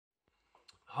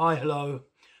Hi, hello.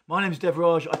 My name is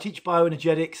Devraj. I teach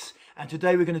bioenergetics, and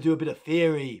today we're going to do a bit of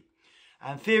theory.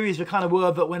 And theory is the kind of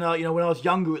word that when I was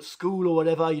younger at school or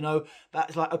whatever,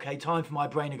 that's like, okay, time for my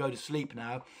brain to go to sleep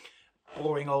now.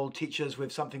 Boring old teachers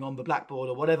with something on the blackboard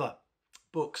or whatever.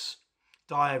 Books,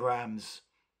 diagrams,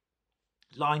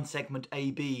 line segment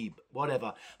A, B,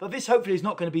 whatever. But this hopefully is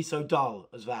not going to be so dull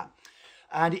as that.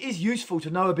 And it is useful to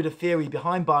know a bit of theory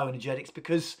behind bioenergetics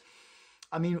because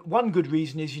one good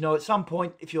reason is, at some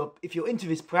point, if you're into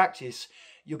this practice,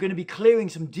 you're going to be clearing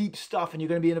some deep stuff and you're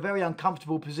going to be in a very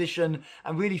uncomfortable position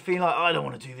and really feeling like, I don't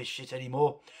want to do this shit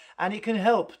anymore. And it can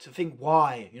help to think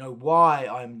why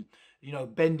I'm,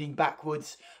 bending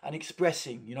backwards and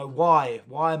expressing, why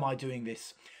am I doing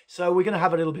this? So we're going to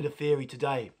have a little bit of theory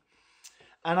today.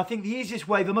 And I think the easiest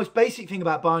way, the most basic thing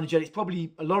about bioenergetics,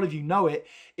 probably a lot of you know it,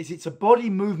 is it's a body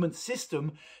movement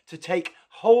system to take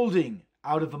holding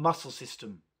out of the muscle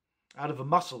system, out of the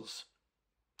muscles.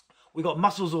 We've got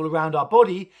muscles all around our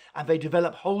body and they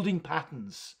develop holding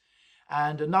patterns.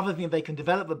 And another thing they can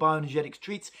develop that bioenergetics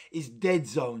treats is dead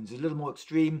zones, a little more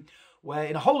extreme, where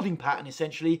in a holding pattern,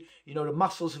 essentially, the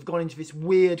muscles have gone into this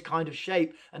weird kind of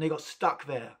shape and they got stuck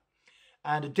there.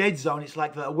 And a dead zone, it's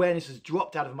like the awareness has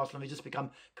dropped out of the muscle and they just become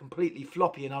completely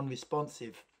floppy and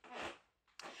unresponsive.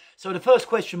 So the first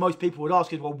question most people would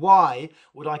ask is, well, why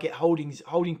would I get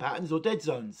holding patterns or dead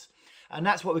zones? And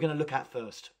that's what we're going to look at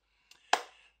first.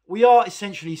 We are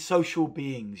essentially social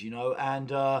beings, and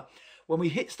when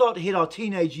we start to hit our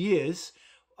teenage years,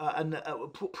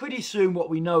 pretty soon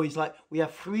what we know is like we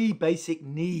have three basic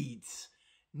needs,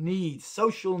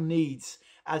 social needs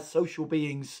as social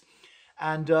beings.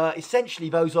 And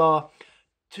essentially those are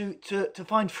to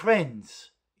find friends,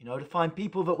 to find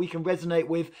people that we can resonate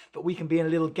with, that we can be in a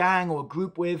little gang or a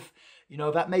group with.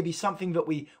 That may be something that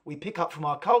we pick up from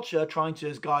our culture, trying to,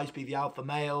 as guys, be the alpha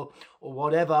male or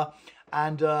whatever.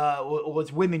 And or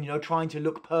as women, trying to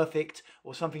look perfect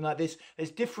or something like this.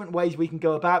 There's different ways we can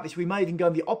go about this. We may even go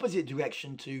in the opposite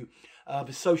direction to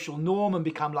the social norm and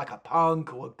become like a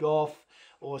punk or a goth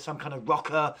or some kind of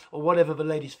rocker or whatever the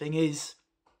latest thing is.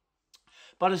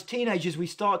 But as teenagers, we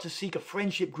start to seek a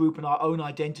friendship group and our own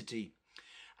identity.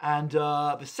 And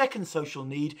the second social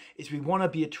need is we want to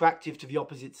be attractive to the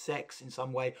opposite sex in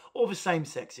some way, or the same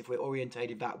sex if we're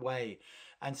orientated that way.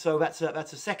 And so that's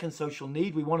a second social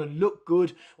need. We want to look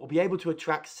good or be able to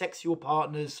attract sexual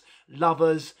partners,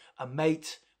 lovers, a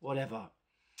mate, whatever.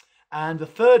 And the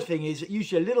third thing is,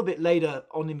 usually a little bit later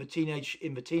on in the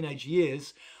teenage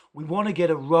years, we want to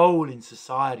get a role in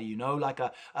society, like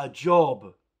a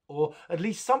job, or at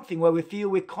least something where we feel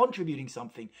we're contributing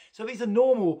something. So these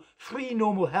are three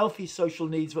normal, healthy social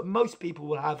needs that most people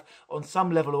will have on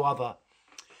some level or other.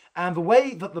 And the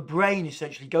way that the brain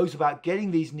essentially goes about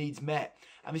getting these needs met,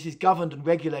 and this is governed and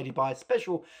regulated by a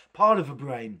special part of the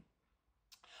brain,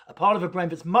 a part of the brain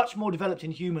that's much more developed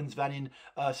in humans than in,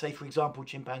 say, for example,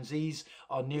 chimpanzees,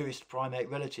 our nearest primate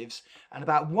relatives. And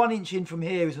about 1 inch in from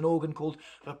here is an organ called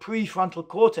the prefrontal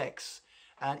cortex.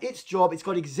 And its job, it's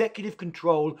got executive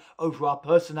control over our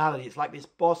personality. It's like this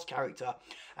boss character.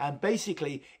 And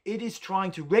basically, it is trying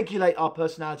to regulate our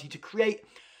personality to create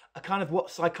a kind of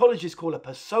what psychologists call a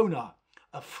persona,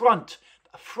 a front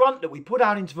that we put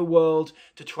out into the world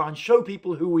to try and show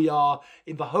people who we are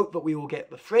in the hope that we will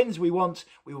get the friends we want,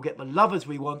 we will get the lovers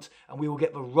we want, and we will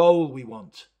get the role we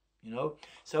want,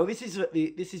 So this is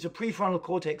a prefrontal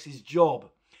cortex's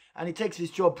job. And it takes this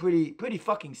job pretty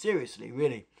fucking seriously,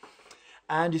 really.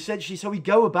 And essentially, so we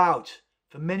go about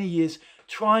for many years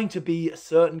trying to be a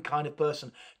certain kind of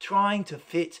person, trying to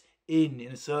fit in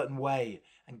a certain way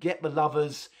and get the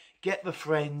lovers, get the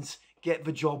friends, get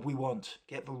the job we want,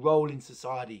 get the role in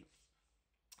society.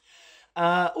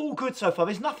 All good so far.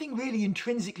 There's nothing really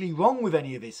intrinsically wrong with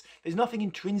any of this. There's nothing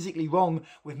intrinsically wrong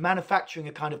with manufacturing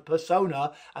a kind of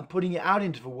persona and putting it out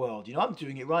into the world. I'm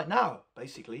doing it right now,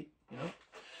 basically,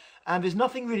 And there's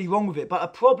nothing really wrong with it, but a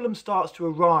problem starts to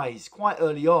arise quite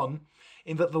early on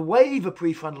in that the way the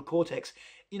prefrontal cortex,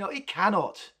 it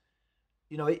cannot,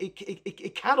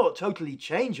 it cannot totally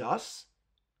change us.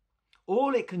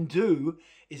 All it can do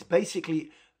is basically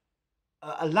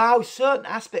allow certain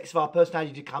aspects of our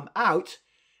personality to come out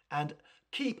and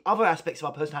keep other aspects of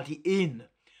our personality in.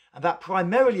 And that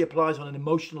primarily applies on an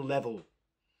emotional level.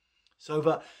 So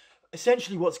that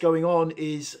essentially what's going on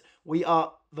is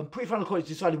the prefrontal cortex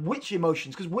decided which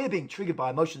emotions, because we're being triggered by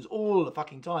emotions all the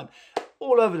fucking time,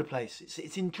 all over the place.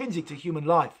 It's intrinsic to human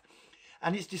life.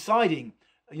 And it's deciding,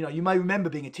 you may remember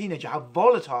being a teenager, how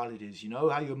volatile it is,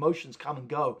 how your emotions come and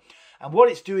go. And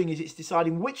what it's doing is it's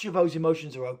deciding which of those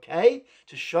emotions are okay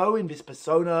to show in this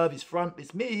persona, this front,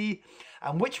 this me,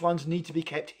 and which ones need to be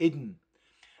kept hidden.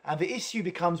 And the issue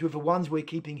becomes with the ones we're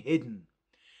keeping hidden.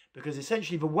 Because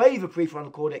essentially the way the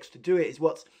prefrontal cortex to do it is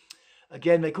what's,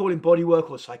 again, they call it bodywork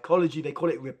or psychology, they call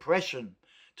it repression.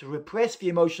 To repress the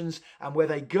emotions, and where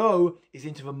they go is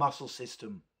into the muscle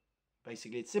system.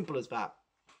 Basically, it's simple as that.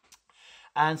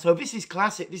 And so this is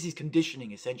classic, this is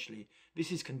conditioning essentially.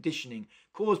 This is conditioning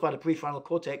caused by the prefrontal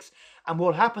cortex. And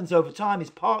what happens over time is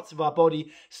parts of our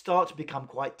body start to become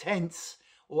quite tense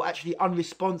or actually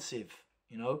unresponsive.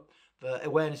 You know, the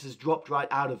awareness has dropped right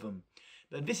out of them.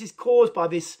 And this is caused by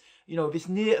this, you know, this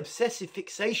near obsessive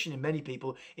fixation in many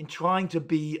people in trying to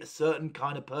be a certain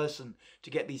kind of person to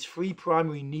get these 3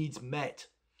 primary needs met.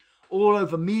 All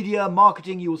over media,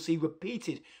 marketing, you will see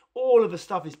repeated. All of the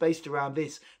stuff is based around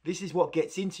this. This is what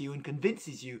gets into you and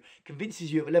convinces you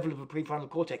at the level of the prefrontal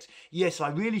cortex. Yes, I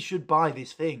really should buy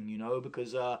this thing, you know,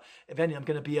 because eventually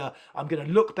I'm going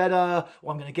to look better,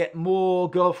 or I'm going to get more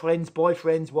girlfriends,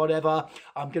 boyfriends, whatever.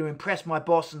 I'm going to impress my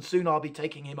boss, and soon I'll be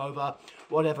taking him over,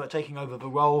 whatever, taking over the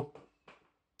role.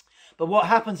 But what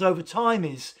happens over time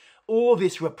is all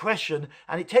this repression,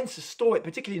 and it tends to store it,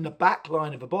 particularly in the back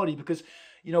line of the body, because,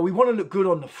 you know, we want to look good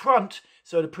on the front.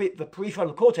 So the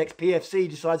prefrontal cortex, PFC,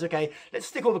 decides, okay, let's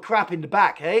stick all the crap in the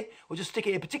back, eh? We'll just stick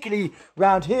it in, particularly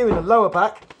round here in the lower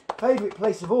back, favourite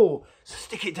place of all. So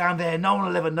stick it down there, no one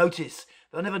will ever notice.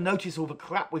 They'll never notice all the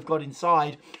crap we've got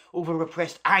inside, all the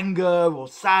repressed anger or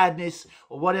sadness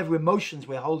or whatever emotions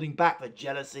we're holding back, the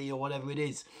jealousy or whatever it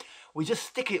is. We just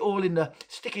stick it all in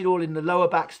the lower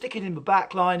back, stick it in the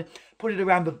back line, put it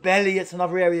around the belly. It's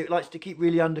another area it likes to keep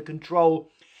really under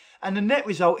control. And the net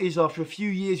result is, after a few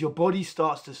years, your body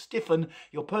starts to stiffen,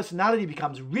 your personality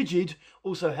becomes rigid,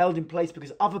 also held in place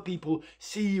because other people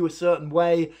see you a certain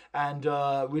way and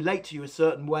relate to you a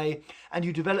certain way, and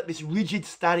you develop this rigid,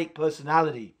 static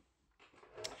personality.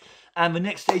 And the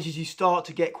next stage is you start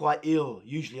to get quite ill,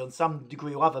 usually on some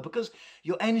degree or other, because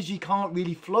your energy can't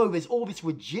really flow. There's all this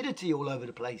rigidity all over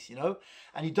the place, you know,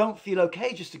 and you don't feel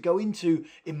okay just to go into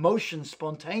emotions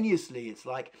spontaneously. It's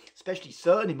like, especially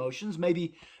certain emotions,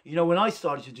 maybe, you know, when I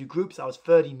started to do groups, I was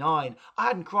 39. I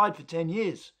hadn't cried for 10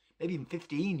 years, maybe even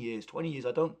 15 years, 20 years.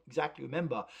 I don't exactly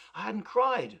remember. I hadn't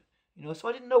cried, you know, so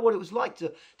I didn't know what it was like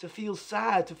to feel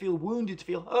sad, to feel wounded, to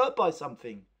feel hurt by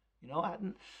something. You know,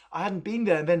 I hadn't been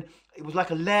there, and then it was like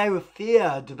a layer of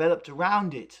fear developed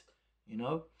around it, you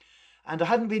know, and I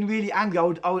hadn't been really angry.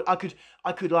 I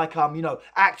could like, you know,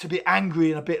 act a bit angry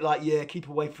and a bit like, yeah, keep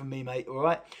away from me, mate, all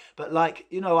right? But like,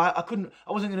 you know, I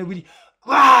wasn't going to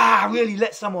really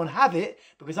let someone have it,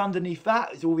 because underneath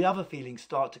that is all the other feelings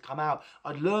start to come out.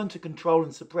 I'd learned to control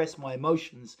and suppress my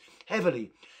emotions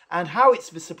heavily, and how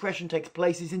the suppression takes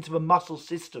place is into the muscle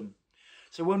system.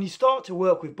 So when you start to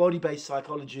work with body-based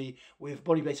psychology, with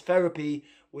body-based therapy,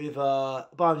 with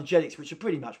bioenergetics, which are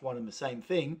pretty much one and the same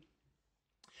thing,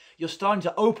 you're starting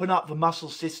to open up the muscle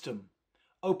system.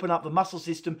 Open up the muscle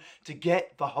system to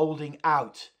get the holding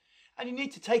out. And you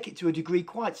need to take it to a degree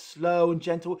quite slow and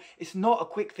gentle. It's not a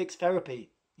quick fix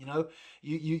therapy. You know,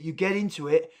 you get into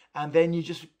it and then you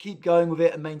just keep going with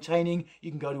it and maintaining.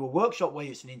 You can go to a workshop where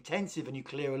it's an intensive and you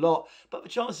clear a lot, but the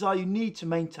chances are you need to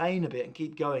maintain a bit and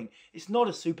keep going. It's not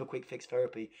a super quick fix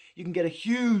therapy. You can get a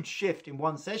huge shift in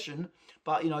one session,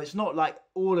 but you know, it's not like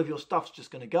all of your stuff's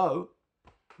just going to go.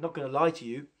 I'm not going to lie to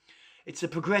you. It's a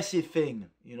progressive thing,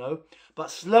 you know, but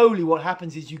slowly what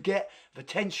happens is you get the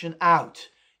tension out.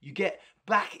 You get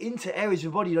back into areas of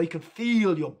your body, you know, you can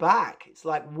feel your back. It's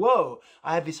like, whoa,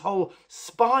 I have this whole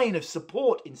spine of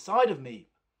support inside of me.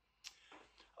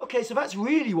 Okay, so that's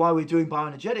really why we're doing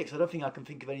bioenergetics. I don't think I can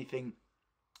think of anything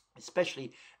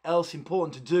especially else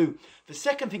important to do. The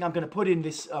second thing I'm going to put in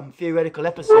this theoretical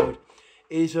episode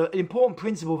is an important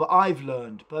principle that I've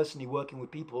learned personally working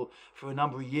with people for a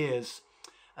number of years.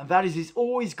 And that is, it's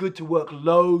always good to work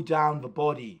low down the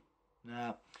body.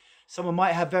 Now, someone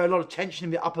might have a lot of tension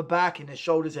in the upper back, in their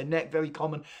shoulders, their neck, very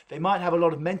common. They might have a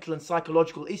lot of mental and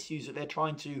psychological issues that they're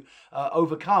trying to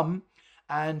overcome.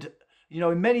 And, you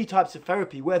know, in many types of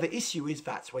therapy, where the issue is,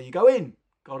 that's where you go in. You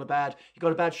got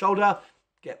a bad shoulder,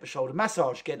 get the shoulder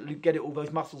massage, get it all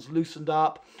those muscles loosened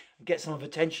up, get some of the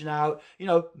tension out, you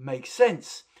know, makes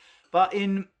sense. But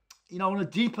in, you know, on a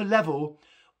deeper level,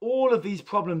 all of these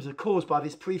problems are caused by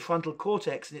this prefrontal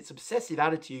cortex and its obsessive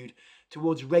attitude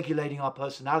towards regulating our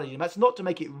personality. And that's not to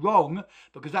make it wrong,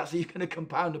 because that's going to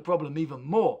compound the problem even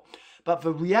more. But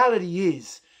the reality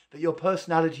is that your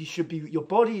personality should be, your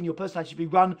body and your personality should be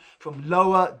run from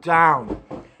lower down,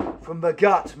 from the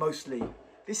gut mostly.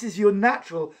 This is your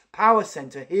natural power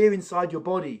center here inside your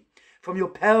body, from your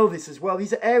pelvis as well.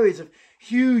 These are areas of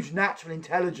huge natural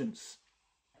intelligence,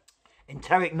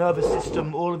 enteric nervous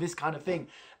system, all of this kind of thing.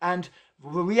 And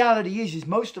The reality is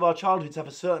most of our childhoods have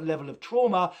a certain level of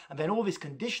trauma, and then all this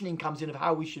conditioning comes in of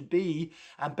how we should be,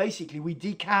 and basically we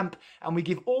decamp and we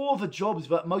give all the jobs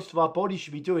that most of our body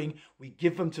should be doing, we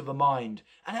give them to the mind.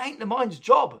 And it ain't the mind's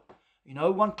job. You know,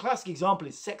 one classic example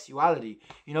is sexuality.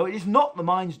 You know, it is not the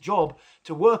mind's job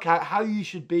to work out how you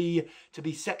should be, to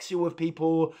be sexual with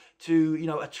people, to, you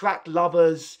know, attract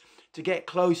lovers, to get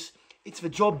close. It's the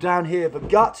job down here, the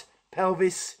gut,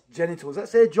 pelvis, genitals.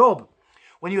 That's their job.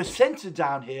 When you're centered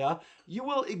down here, you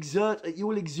will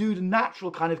exude a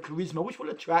natural kind of charisma, which will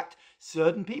attract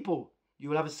certain people. You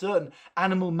will have a certain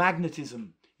animal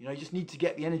magnetism. You know, you just need to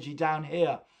get the energy down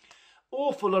here.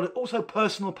 Awful lot of, also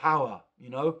personal power, you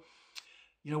know.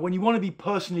 You know, when you want to be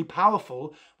personally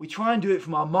powerful, we try and do it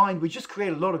from our mind. We just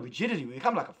create a lot of rigidity. We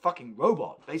become like a fucking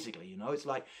robot, basically, you know. It's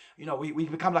like, you know, we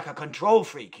become like a control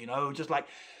freak, you know, just like,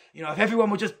 you know, if everyone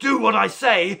would just do what I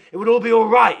say, it would all be all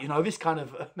right. You know, this kind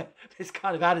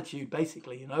of attitude,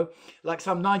 basically, you know, like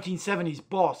some 1970s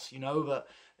boss, you know, that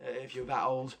if you're that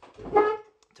old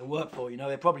to work for, you know,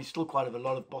 there are probably still quite a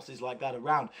lot of bosses like that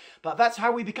around. But that's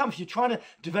how we become. If you're trying to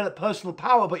develop personal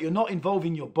power, but you're not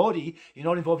involving your body, you're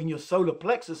not involving your solar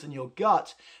plexus and your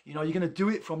gut, you know, you're going to do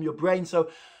it from your brain. So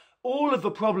all of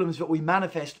the problems that we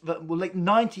manifest, that well, like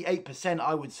 98%,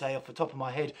 I would say, off the top of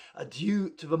my head, are due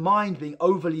to the mind being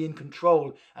overly in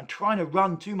control and trying to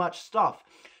run too much stuff.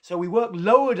 So we work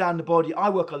lower down the body. I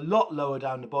work a lot lower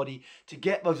down the body to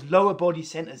get those lower body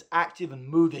centers active and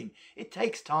moving. It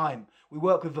takes time. We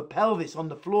work with the pelvis on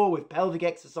the floor with pelvic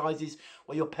exercises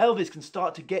where your pelvis can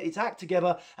start to get its act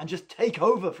together and just take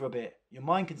over for a bit. Your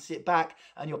mind can sit back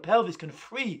and your pelvis can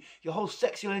free your whole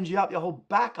sexual energy up, your whole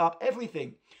back up,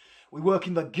 everything. We work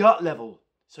in the gut level,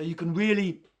 so you can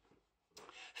really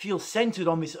feel centered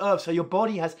on this earth, so your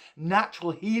body has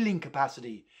natural healing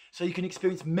capacity, so you can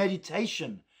experience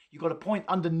meditation. You've got a point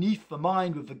underneath the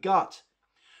mind with the gut.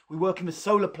 We work in the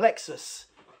solar plexus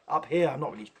up here. I'm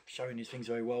not really showing these things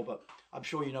very well, but I'm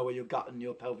sure you know where your gut and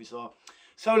your pelvis are.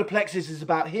 Solar plexus is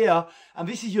about here, and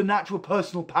this is your natural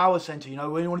personal power center, you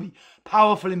know, when you want to be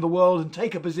powerful in the world and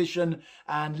take a position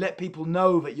and let people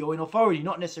know that you're in authority.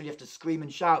 Not necessarily have to scream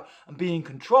and shout and be in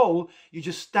control. You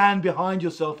just stand behind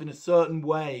yourself in a certain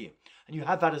way, and you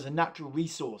have that as a natural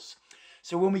resource.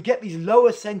 So when we get these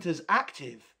lower centers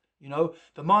active, you know,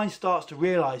 the mind starts to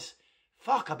realize,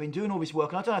 fuck, I've been doing all this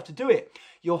work and I don't have to do it.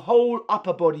 Your whole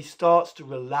upper body starts to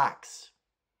relax.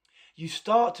 You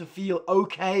start to feel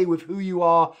okay with who you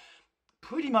are,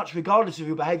 pretty much regardless of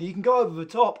your behavior. You can go over the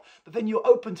top, but then you're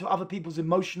open to other people's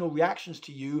emotional reactions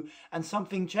to you and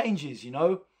something changes, you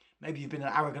know. Maybe you've been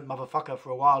an arrogant motherfucker for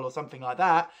a while or something like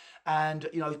that. And,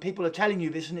 you know, people are telling you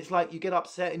this and it's like you get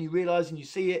upset and you realize and you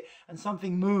see it and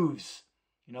something moves.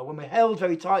 You know, when we're held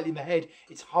very tightly in the head,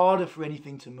 it's harder for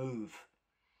anything to move.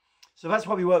 So that's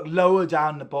why we work lower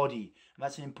down the body. And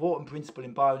that's an important principle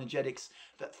in bioenergetics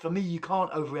that for me, you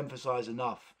can't overemphasize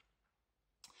enough.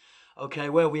 Okay,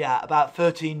 where are we at? About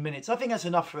 13 minutes. I think that's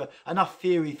enough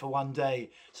theory for one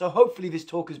day. So hopefully this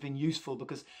talk has been useful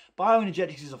because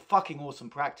bioenergetics is a fucking awesome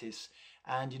practice.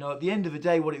 And, you know, at the end of the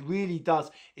day, what it really does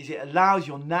is it allows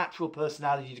your natural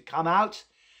personality to come out.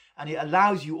 And it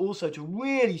allows you also to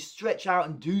really stretch out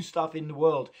and do stuff in the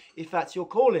world if that's your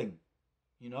calling.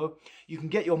 You know, you can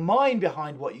get your mind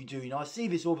behind what you do. You know, I see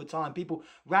this all the time. People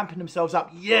ramping themselves up.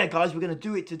 Yeah, guys, we're going to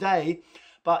do it today.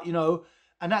 But, you know,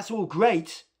 and that's all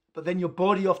great. But then your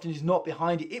body often is not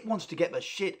behind it. It wants to get the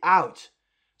shit out.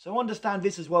 So understand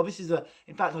this as well. This is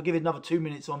in fact, I'll give it another 2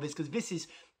 minutes on this because this is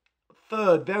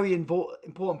third very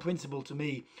important principle to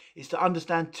me is to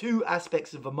understand two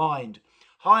aspects of the mind.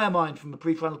 Higher mind from the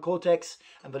prefrontal cortex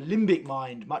and the limbic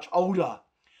mind, much older.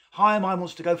 Higher mind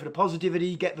wants to go for the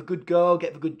positivity, get the good girl,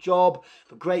 get the good job,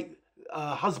 the great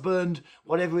husband,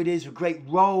 whatever it is, a great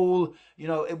role, you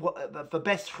know, the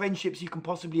best friendships you can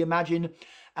possibly imagine.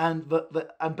 And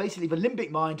basically the limbic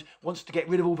mind wants to get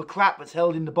rid of all the crap that's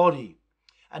held in the body.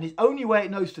 And the only way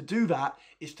it knows to do that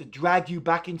is to drag you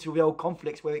back into the old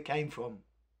conflicts where it came from.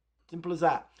 Simple as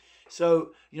that.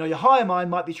 So, you know, your higher mind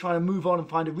might be trying to move on and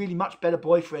find a really much better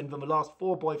boyfriend than the last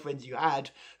 4 boyfriends you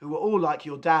had, who were all like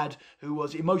your dad, who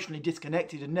was emotionally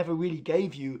disconnected and never really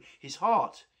gave you his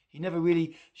heart. He never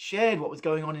really shared what was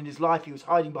going on in his life. He was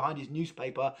hiding behind his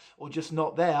newspaper or just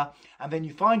not there. And then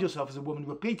you find yourself as a woman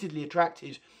repeatedly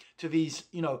attracted to these,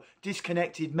 you know,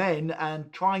 disconnected men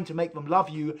and trying to make them love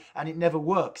you, and it never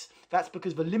works. That's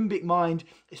because the limbic mind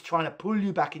is trying to pull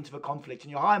you back into the conflict, and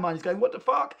your higher mind is going, what the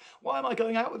fuck? Why am I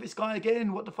going out with this guy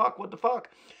again? What the fuck? What the fuck?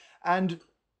 And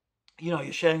you know,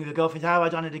 you're sharing with your girlfriend, how have I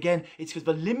done it again? It's because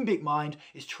the limbic mind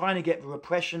is trying to get the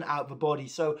repression out of the body.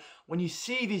 So when you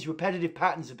see these repetitive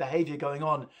patterns of behavior going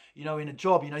on, you know, in a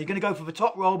job, you know, you're going to go for the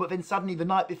top role, but then suddenly the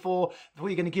night before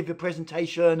you're going to give your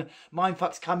presentation, mind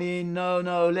fucks come in.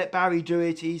 No, let Barry do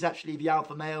it. He's actually the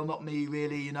alpha male, not me,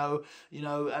 really. You know,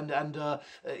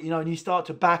 and you start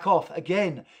to back off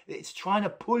again. It's trying to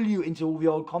pull you into all the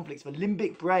old conflicts. The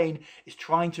limbic brain is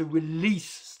trying to release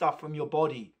stuff from your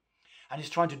body. And it's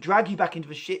trying to drag you back into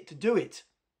the shit to do it.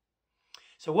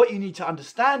 So what you need to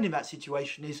understand in that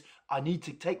situation is, I need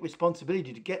to take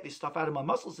responsibility to get this stuff out of my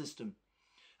muscle system.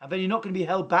 And then you're not going to be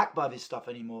held back by this stuff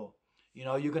anymore. You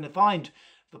know, you're going to find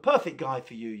the perfect guy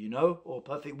for you, you know, or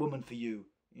perfect woman for you.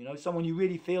 You know, someone you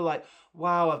really feel like,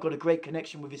 wow, I've got a great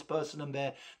connection with this person and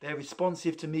they're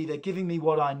responsive to me. They're giving me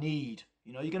what I need.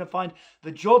 You know, you're going to find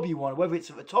the job you want, whether it's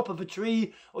at the top of a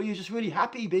tree or you're just really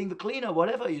happy being the cleaner,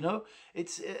 whatever, you know.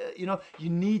 It's, you know,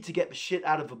 you need to get the shit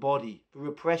out of the body, the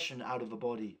repression out of the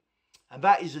body. And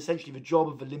that is essentially the job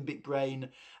of the limbic brain.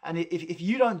 And if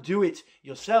you don't do it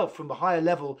yourself from the higher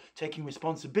level, taking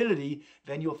responsibility,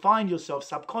 then you'll find yourself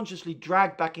subconsciously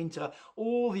dragged back into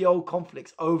all the old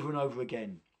conflicts over and over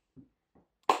again.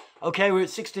 Okay, we're at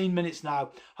 16 minutes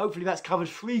now. Hopefully that's covered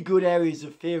 3 good areas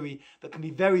of theory that can be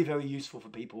very, very useful for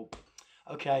people.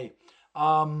 Okay,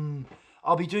 I'll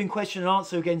be doing question and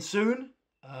answer again soon.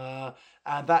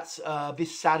 And that's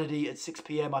this Saturday at 6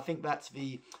 p.m. I think that's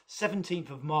the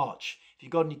 17th of March. If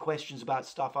you've got any questions about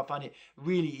stuff, I find it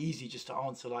really easy just to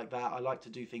answer like that. I like to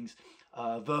do things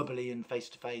verbally and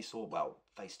face-to-face, or, well,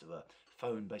 face to the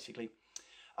phone, basically.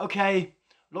 Okay.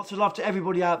 Lots of love to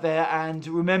everybody out there, and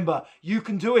remember, you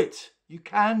can do it. You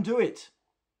can do it.